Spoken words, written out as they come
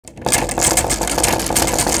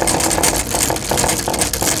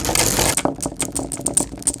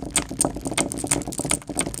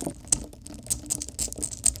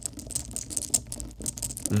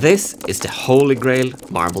This is the Holy Grail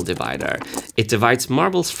marble divider. It divides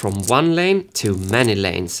marbles from one lane to many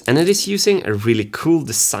lanes, and it is using a really cool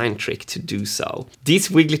design trick to do so. These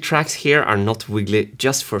wiggly tracks here are not wiggly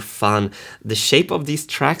just for fun. The shape of these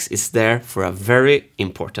tracks is there for a very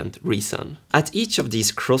important reason. At each of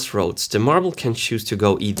these crossroads, the marble can choose to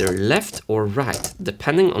go either left or right,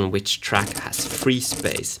 depending on which track has free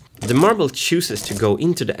space. The marble chooses to go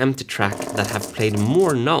into the empty track that have played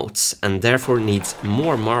more notes and therefore needs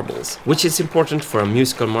more marbles, which is important for a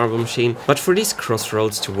musical marble machine, but for these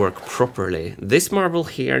crossroads to work properly, this marble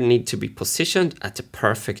here needs to be positioned at the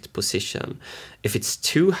perfect position. If it's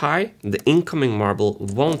too high, the incoming marble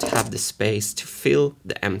won't have the space to fill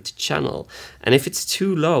the empty channel, and if it's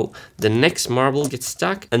too low, the next marble gets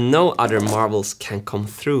stuck and no other marbles can come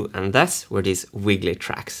through, and that's where these wiggly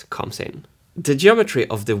tracks comes in. The geometry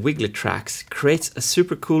of the wiggly tracks creates a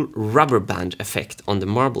super cool rubber band effect on the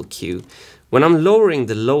marble queue. When I'm lowering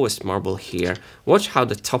the lowest marble here, watch how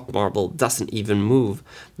the top marble doesn't even move.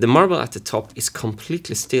 The marble at the top is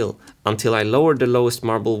completely still until I lower the lowest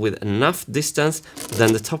marble with enough distance,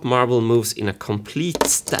 then the top marble moves in a complete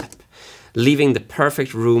step, leaving the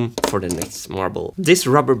perfect room for the next marble. This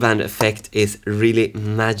rubber band effect is really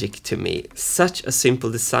magic to me. Such a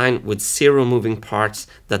simple design with 0 moving parts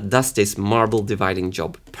that does this marble dividing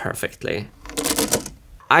job perfectly.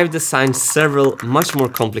 I've designed several much more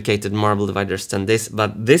complicated marble dividers than this,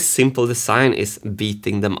 but this simple design is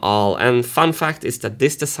beating them all. And fun fact is that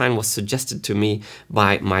this design was suggested to me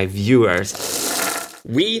by my viewers.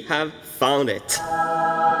 We have found it!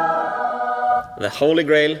 The Holy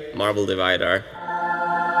Grail marble divider.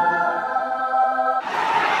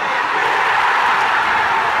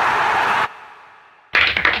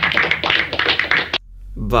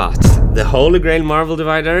 But the Holy Grail marble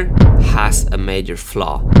divider has a major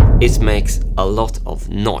flaw. It makes a lot of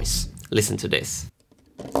noise. Listen to this.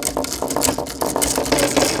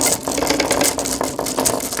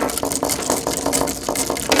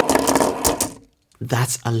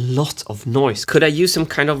 That's a lot of noise. Could I use some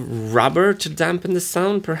kind of rubber to dampen the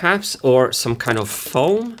sound perhaps, or some kind of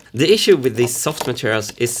foam? The issue with these soft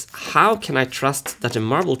materials is how can I trust that the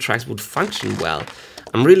marble tracks would function well?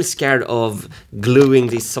 I'm really scared of gluing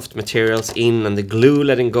these soft materials in and the glue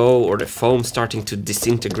letting go, or the foam starting to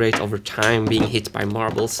disintegrate over time being hit by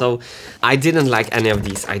marble, so I didn't like any of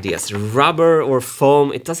these ideas. Rubber or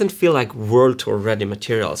foam, it doesn't feel like world tour ready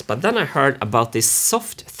materials, but then I heard about this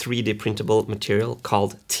soft 3D printable material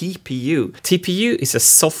called TPU. TPU is a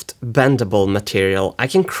soft bendable material. I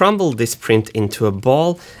can crumble this print into a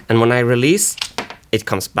ball, and when I release, it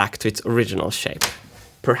comes back to its original shape.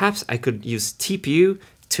 Perhaps I could use TPU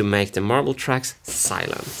to make the marble tracks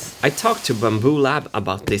silent. I talked to Bambulab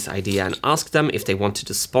about this idea and asked them if they wanted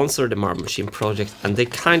to sponsor the marble machine project, and they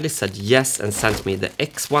kindly said yes and sent me the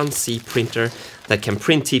X1C printer that can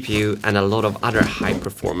print TPU and a lot of other high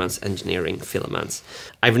performance engineering filaments.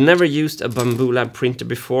 I've never used a Bambulab printer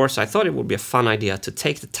before, so I thought it would be a fun idea to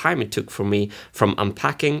take the time it took for me from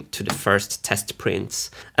unpacking to the first test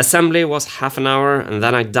prints. Assembly was half an hour, and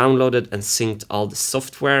then I downloaded and synced all the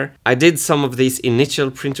software. I did some of these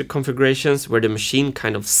initial printer configurations where the machine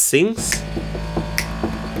kind of syncs.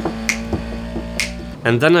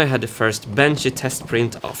 And then I had the first benchy test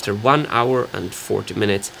print after 1 hour and 40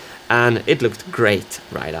 minutes, and it looked great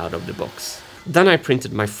right out of the box. Then I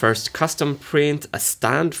printed my first custom print, a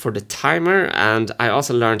stand for the timer, and I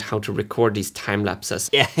also learned how to record these time lapses.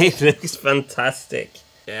 Yeah, it looks fantastic.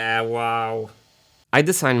 Yeah, wow. I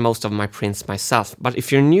design most of my prints myself, but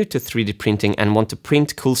if you're new to 3D printing and want to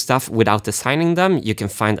print cool stuff without designing them, you can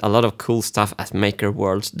find a lot of cool stuff at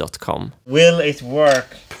makerworld.com. Will it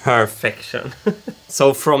work? Perfection.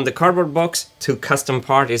 So from the cardboard box to custom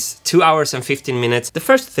part is 2 hours and 15 minutes. The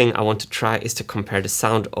first thing I want to try is to compare the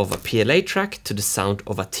sound of a PLA track to the sound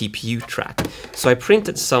of a TPU track. So I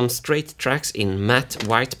printed some straight tracks in matte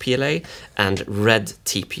white PLA and red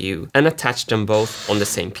TPU and attached them both on the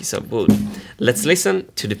same piece of wood. Let's listen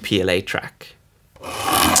to the PLA track.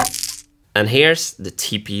 And here's the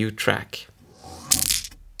TPU track.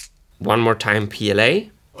 One more time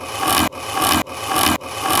PLA.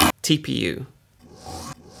 TPU.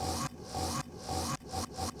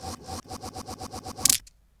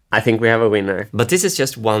 I think we have a winner. But this is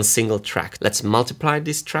just one single track. Let's multiply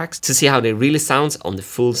these tracks to see how they really sound on the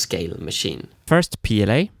full scale machine. First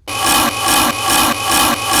PLA.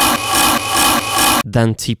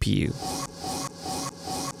 Then TPU.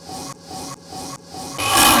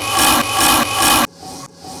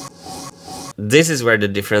 This is where the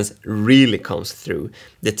difference really comes through.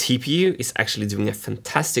 The TPU is actually doing a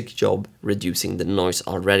fantastic job reducing the noise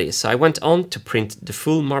already. So I went on to print the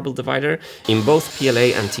full marble divider in both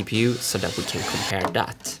PLA and TPU so that we can compare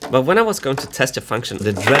that. But when I was going to test the function,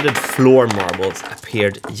 the dreaded floor marbles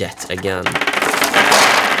appeared yet again.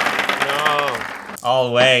 No,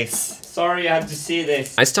 always. Sorry, I had to see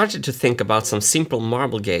this. I started to think about some simple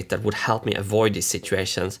marble gate that would help me avoid these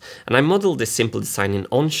situations, and I modeled this simple design in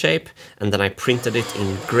Onshape, and then I printed it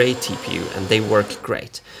in gray TPU, and they work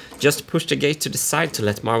great. Just push the gate to the side to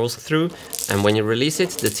let marbles through, and when you release it,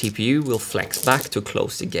 the TPU will flex back to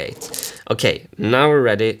close the gate. Okay, now we're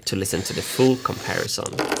ready to listen to the full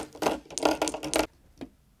comparison.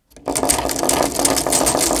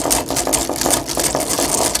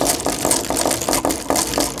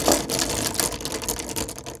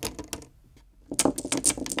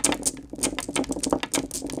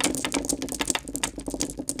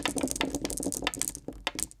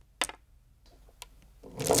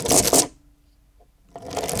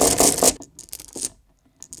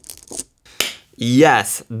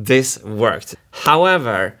 Yes, this worked.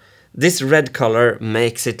 However, this red color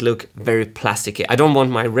makes it look very plasticky. I don't want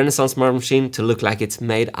my Renaissance marble machine to look like it's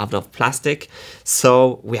made out of plastic,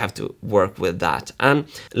 so we have to work with that. And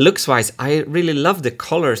looks-wise, I really love the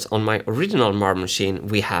colors on my original marble machine.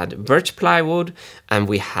 We had birch plywood, and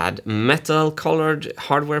we had metal-colored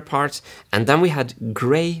hardware parts, and then we had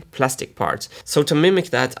gray plastic parts. So to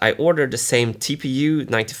mimic that, I ordered the same TPU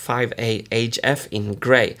 95A HF in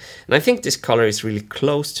gray. And I think this color is really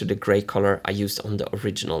close to the gray color I used on the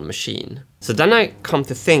original machine. So then I come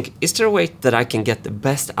to think, is there a way that I can get the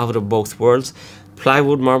best out of both worlds?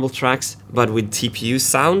 Plywood marble tracks, but with TPU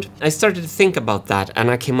sound? I started to think about that,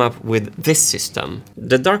 and I came up with this system.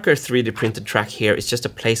 The darker 3D printed track here is just a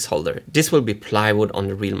placeholder. This will be plywood on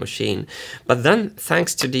the real machine. But then,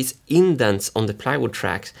 thanks to these indents on the plywood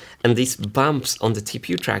tracks and these bumps on the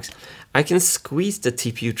TPU tracks, I can squeeze the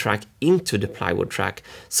TPU track into the plywood track,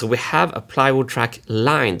 so we have a plywood track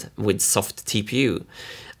lined with soft TPU.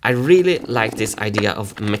 I really like this idea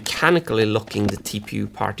of mechanically locking the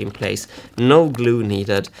TPU part in place, no glue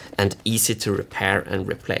needed, and easy to repair and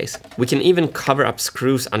replace. We can even cover up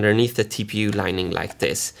screws underneath the TPU lining like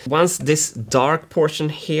this. Once this dark portion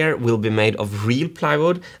here will be made of real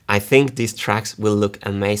plywood, I think these tracks will look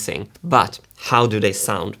amazing. But how do they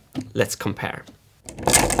sound? Let's compare.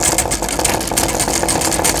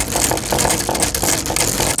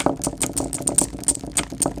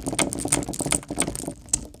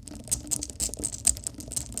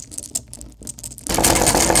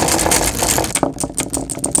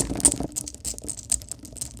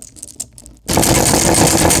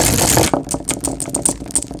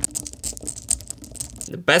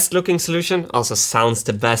 The best looking solution also sounds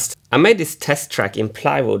the best. I made this test track in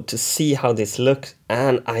plywood to see how this looks,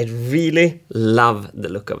 and I really love the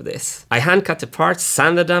look of this. I hand cut the parts,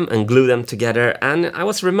 sanded them and glued them together, and I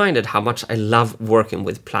was reminded how much I love working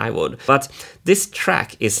with plywood. But this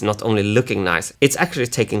track is not only looking nice, it's actually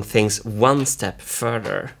taking things one step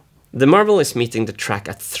further. The marble is meeting the track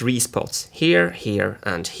at 3 spots, here, here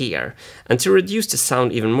and here. And to reduce the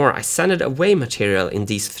sound even more, I sanded away material in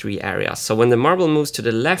these 3 areas. So when the marble moves to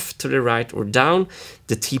the left, to the right or down,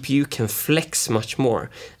 the TPU can flex much more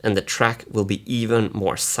and the track will be even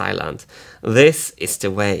more silent. This is the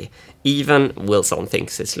way. Even Wilson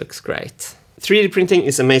thinks this looks great. 3D printing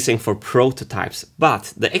is amazing for prototypes,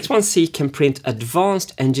 but the X1C can print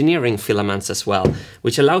advanced engineering filaments as well,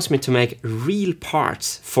 which allows me to make real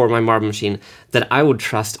parts for my marble machine that I would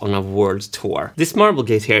trust on a world tour. This marble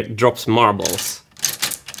gate here drops marbles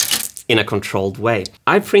in a controlled way.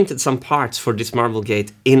 I printed some parts for this marble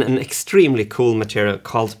gate in an extremely cool material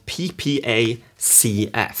called PPA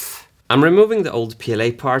CF. I'm removing the old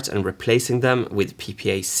PLA parts and replacing them with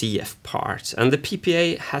PPA CF parts. And the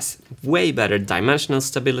PPA has way better dimensional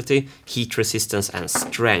stability, heat resistance and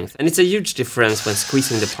strength. And it's a huge difference when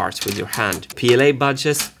squeezing the parts with your hand. PLA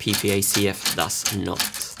budges, PPA CF does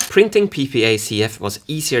not. Printing PPA CF was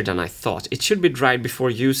easier than I thought. It should be dried before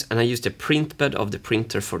use, and I used the print bed of the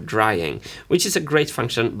printer for drying, which is a great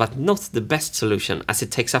function but not the best solution as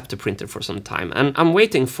it takes up the printer for some time. And I'm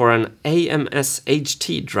waiting for an AMS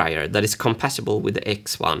HT dryer that is compatible with the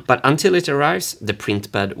X1, but until it arrives, the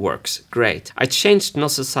print bed works great. I changed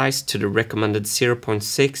nozzle size to the recommended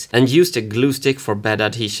 0.6 and used a glue stick for bed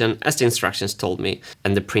adhesion as the instructions told me,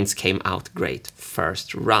 and the prints came out great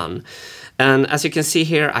first run. And as you can see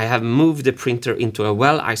here, I have moved the printer into a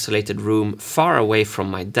well-isolated room far away from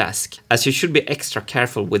my desk, as you should be extra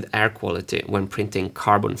careful with air quality when printing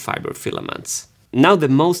carbon fiber filaments. Now the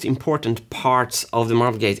most important parts of the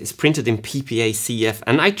marble gate is printed in PPA CF,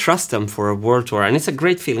 and I trust them for a world tour, and it's a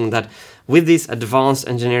great feeling that with these advanced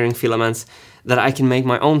engineering filaments that I can make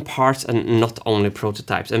my own parts and not only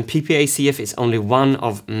prototypes. And PPA CF is only one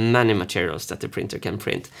of many materials that the printer can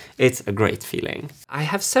print. It's a great feeling. I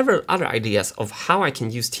have several other ideas of how I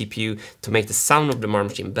can use TPU to make the sound of the marble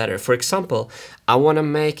machine better. For example, I want to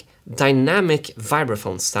make dynamic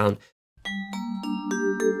vibraphone sound.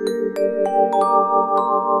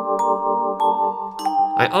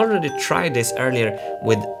 I already tried this earlier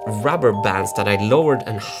with rubber bands that I lowered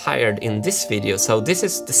and highered in this video, so this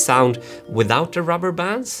is the sound without the rubber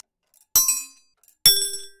bands.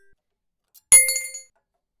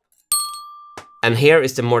 And here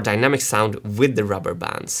is the more dynamic sound with the rubber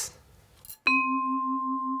bands.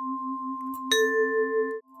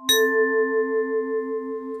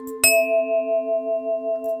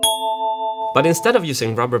 But instead of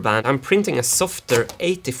using rubber band, I'm printing a softer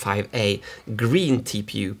 85A green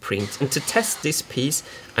TPU print. And to test this piece,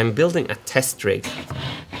 I'm building a test rig.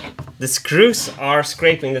 The screws are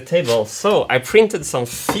scraping the table, so I printed some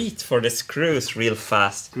feet for the screws real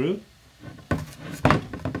fast. Screw.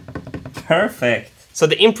 Perfect. So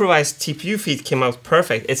the improvised TPU feet came out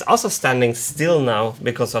perfect. It's also standing still now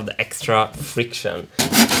because of the extra friction.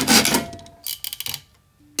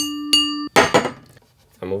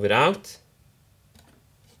 I move it out.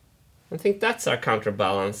 I think that's our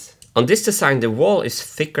counterbalance. On this design, the wall is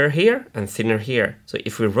thicker here and thinner here. So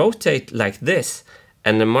if we rotate like this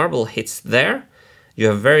and the marble hits there, you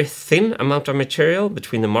have a very thin amount of material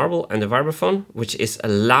between the marble and the vibraphone, which is a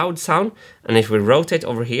loud sound. And if we rotate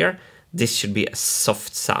over here, this should be a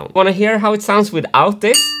soft sound. Want to hear how it sounds without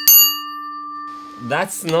this?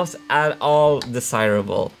 That's not at all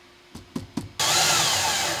desirable.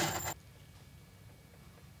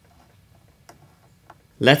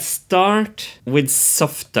 Let's start with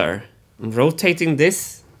softer. Rotating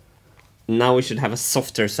this, now we should have a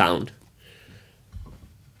softer sound.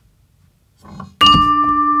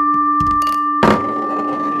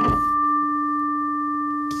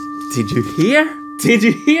 Did you hear? Did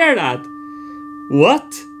you hear that?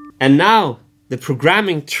 What? And now the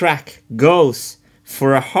programming track goes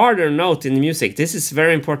for a harder note in the music. This is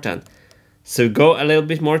very important. So go a little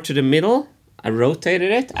bit more to the middle. I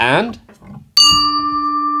rotated it and...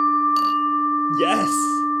 Yes!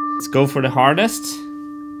 Let's go for the hardest.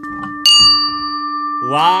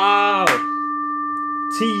 Wow!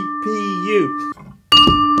 TPU.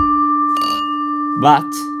 But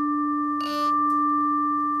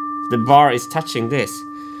the bar is touching this.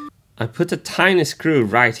 I put a tiny screw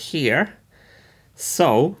right here.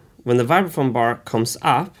 So when the vibraphone bar comes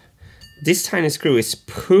up, this tiny screw is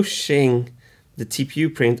pushing the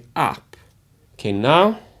TPU print up. Okay,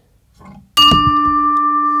 now.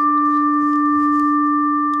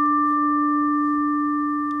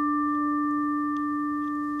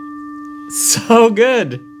 So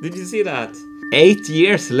good! Did you see that? 8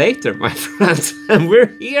 years later, my friends, and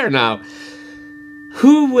we're here now.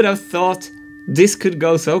 Who would have thought this could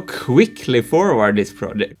go so quickly forward, this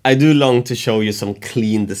project? I do long to show you some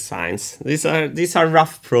clean designs. These are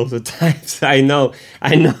rough prototypes. I know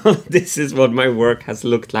this is what my work has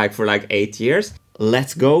looked like for like 8 years.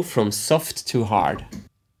 Let's go from soft to hard.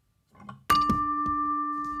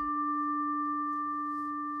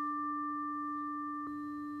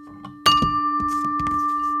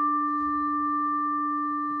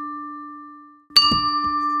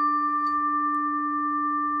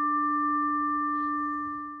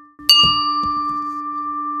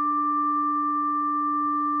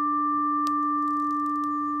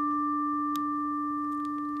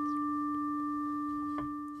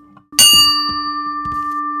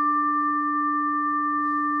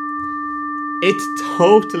 It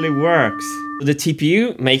totally works. The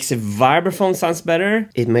TPU makes the vibraphone sounds better.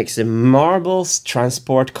 It makes the marbles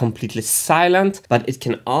transport completely silent, but it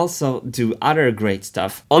can also do other great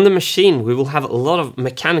stuff. On the machine, we will have a lot of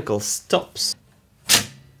mechanical stops.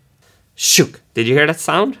 Shook. Did you hear that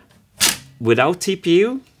sound? Without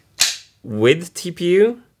TPU, with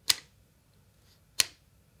TPU.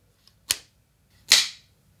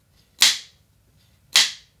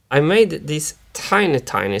 I made these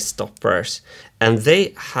tiny stoppers, and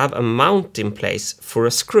they have a mount in place for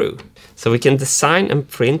a screw. So we can design and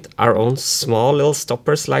print our own small little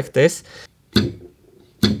stoppers like this.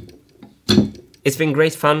 It's been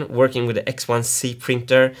great fun working with the X1C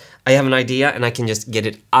printer. I have an idea and I can just get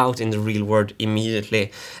it out in the real world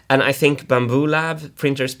immediately. And I think Bambulab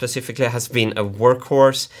printer specifically has been a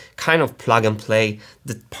workhorse, kind of plug and play.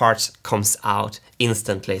 The parts comes out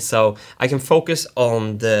instantly. So I can focus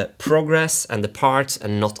on the progress and the parts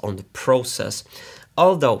and not on the process.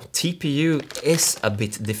 Although TPU is a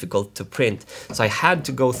bit difficult to print, so I had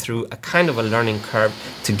to go through a kind of a learning curve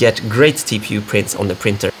to get great TPU prints on the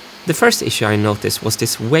printer. The first issue I noticed was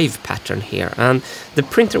this wave pattern here, and the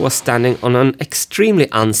printer was standing on an extremely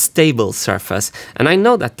unstable surface, and I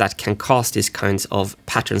know that that can cause these kinds of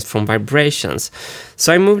patterns from vibrations.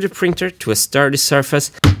 So I moved the printer to a sturdy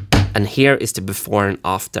surface, and here is the before and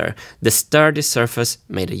after. The sturdy surface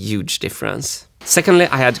made a huge difference. Secondly,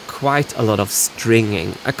 I had quite a lot of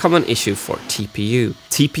stringing, a common issue for TPU.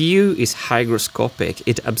 TPU is hygroscopic,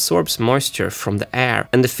 it absorbs moisture from the air,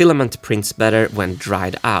 and the filament prints better when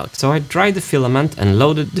dried out. So I dried the filament and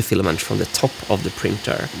loaded the filament from the top of the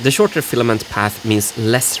printer. The shorter filament path means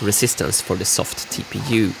less resistance for the soft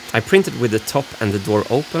TPU. I printed with the top and the door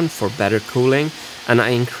open for better cooling, and I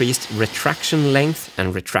increased retraction length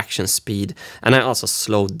and retraction speed, and I also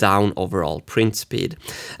slowed down overall print speed.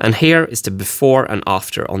 And here is the before and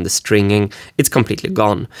after on the stringing. It's completely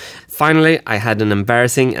gone. Finally, I had an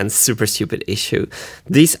embarrassing and super stupid issue.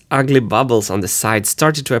 These ugly bubbles on the side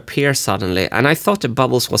started to appear suddenly, and I thought the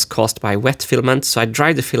bubbles was caused by wet filament, so I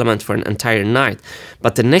dried the filament for an entire night.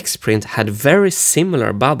 But the next print had very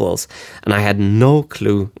similar bubbles, and I had no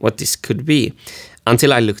clue what this could be.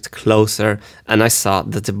 Until I looked closer and I saw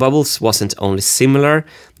that the bubbles wasn't only similar,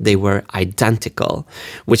 they were identical.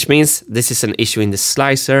 Which means this is an issue in the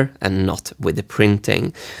slicer and not with the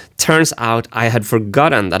printing. Turns out I had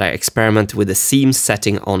forgotten that I experimented with the seam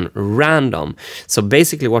setting on random. So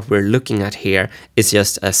basically what we're looking at here is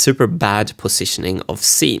just a super bad positioning of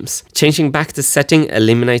seams. Changing back the setting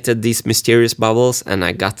eliminated these mysterious bubbles, and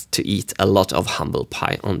I got to eat a lot of humble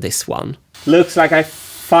pie on this one. Looks like I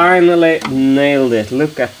finally nailed it.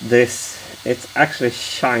 Look at this. It's actually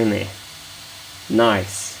shiny.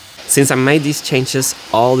 Nice. Since I made these changes,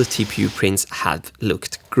 all the TPU prints have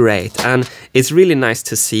looked great, and it's really nice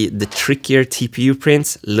to see the trickier TPU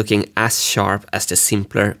prints looking as sharp as the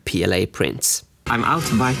simpler PLA prints. I'm out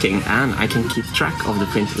biking and I can keep track of the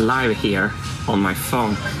print live here on my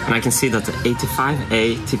phone, and I can see that the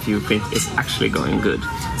 85A TPU print is actually going good.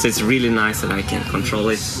 So it's really nice that I can control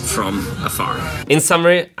it from afar. In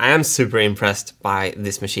summary, I am super impressed by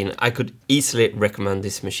this machine. I could easily recommend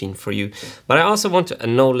this machine for you, but I also want to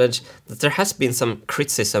acknowledge that there has been some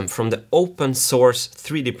criticism from the open source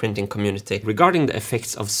 3D printing community regarding the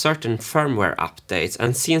effects of certain firmware updates,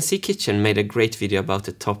 and CNC Kitchen made a great video about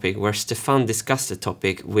the topic where Stefan discussed the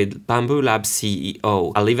topic with Bambulab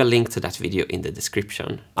CEO. I'll leave a link to that video in the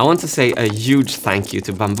description. I want to say a huge thank you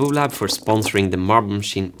to Bambulab for sponsoring the Marble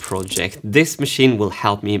Machine project. This machine will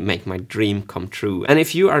help me make my dream come true. And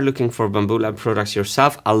if you are looking for Bambulab products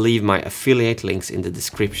yourself, I'll leave my affiliate links in the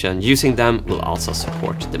description. Using them will also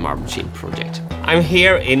support the Marble Machine project. I'm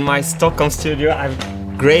here in my Stockholm studio. I have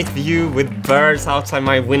a great view with birds outside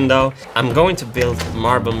my window. I'm going to build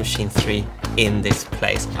Marble Machine 3 in this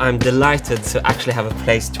place. I'm delighted to actually have a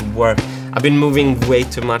place to work. I've been moving way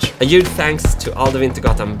too much. A huge thanks to all the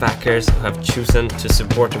Wintergatan backers who have chosen to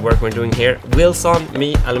support the work we're doing here. Wilson,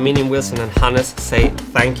 me, Aluminium Wilson and Hannes say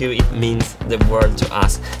thank you. It means the world to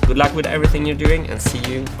us. Good luck with everything you're doing and see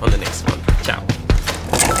you on the next one. Ciao.